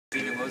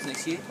finals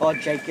next year. Or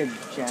Jacob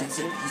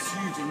Jansen. He's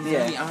huge and he's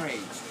only our age.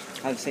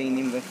 I've seen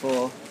him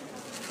before.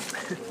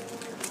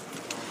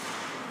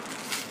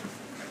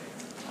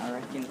 I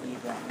reckon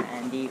either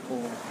Andy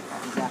or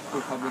Zach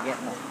will probably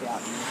get knocked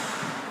out.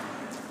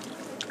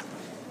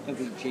 It'll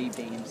be GB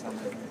and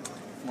something.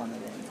 One of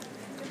them.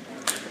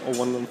 Or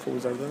one of them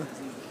falls over.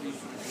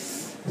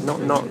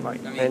 Not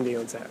like Andy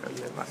or Zach, and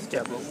then like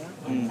Gabble.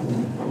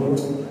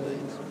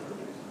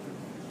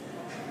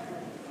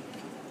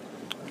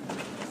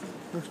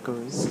 That's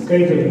good.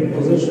 Skater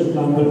position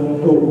number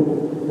 2,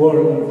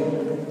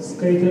 warning.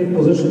 Skater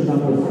position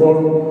number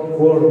 4,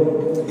 warning.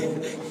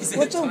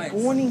 What's a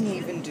warning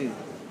even do?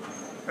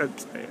 Go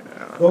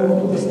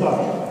to the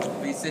start.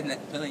 But he said that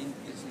Pilling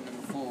is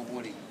number 4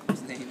 Woody.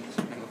 His name is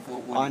number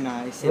 4 Woody. I know,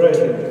 I said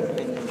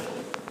 2.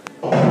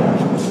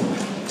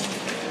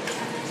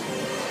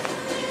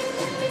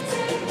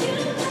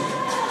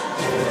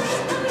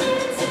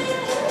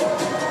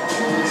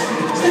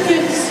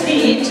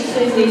 Speed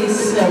in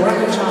this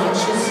record charge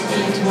is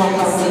speed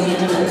 1,000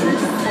 meters on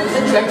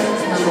the track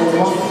number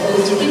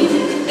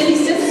 103. Billy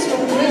Sims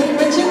from Great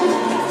Britain,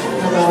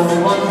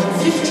 number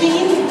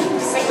 115.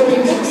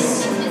 Zachary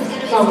Hicks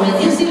from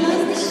New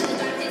Zealand,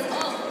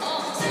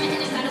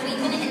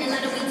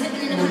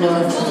 number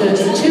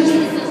 32.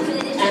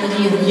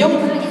 Andy Young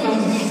from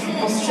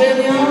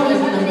Australia, and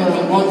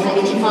number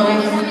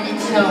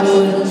 185.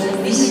 Karol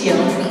Licia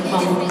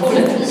from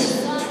Poland.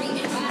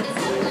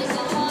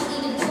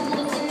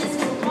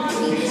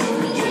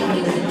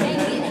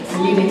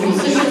 Leading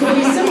position for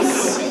distance.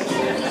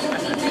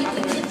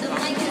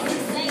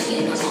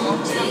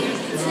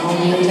 Now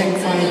the attack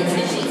by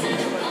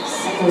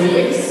Zachary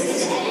Hicks.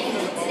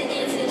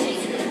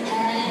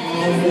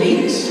 Now the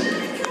lead.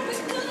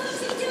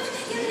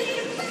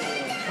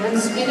 And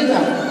speed it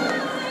up.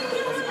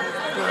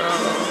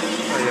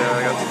 Oh yeah, I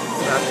got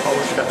that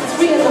Polish guy.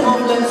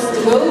 3.5 laps to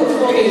go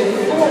for the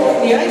 4 on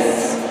the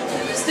ice.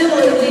 Still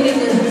leading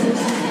the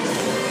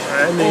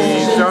And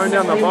he's throwing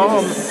down the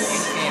bomb.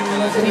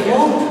 Not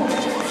anymore.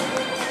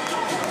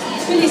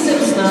 Billy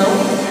Sims now.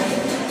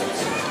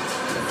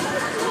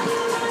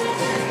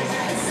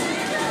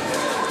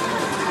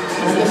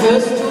 And the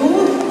first two,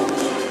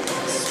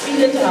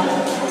 speed it up.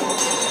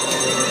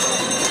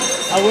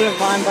 I wouldn't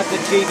mind, but the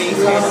GB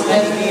Last first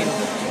lap in.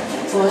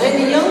 for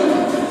Andy Young.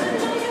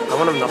 I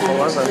want him to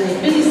fall over.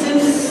 Billy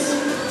Sims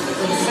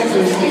and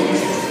Zachary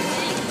Hicks.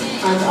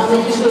 And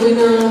unofficial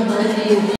winner, Andy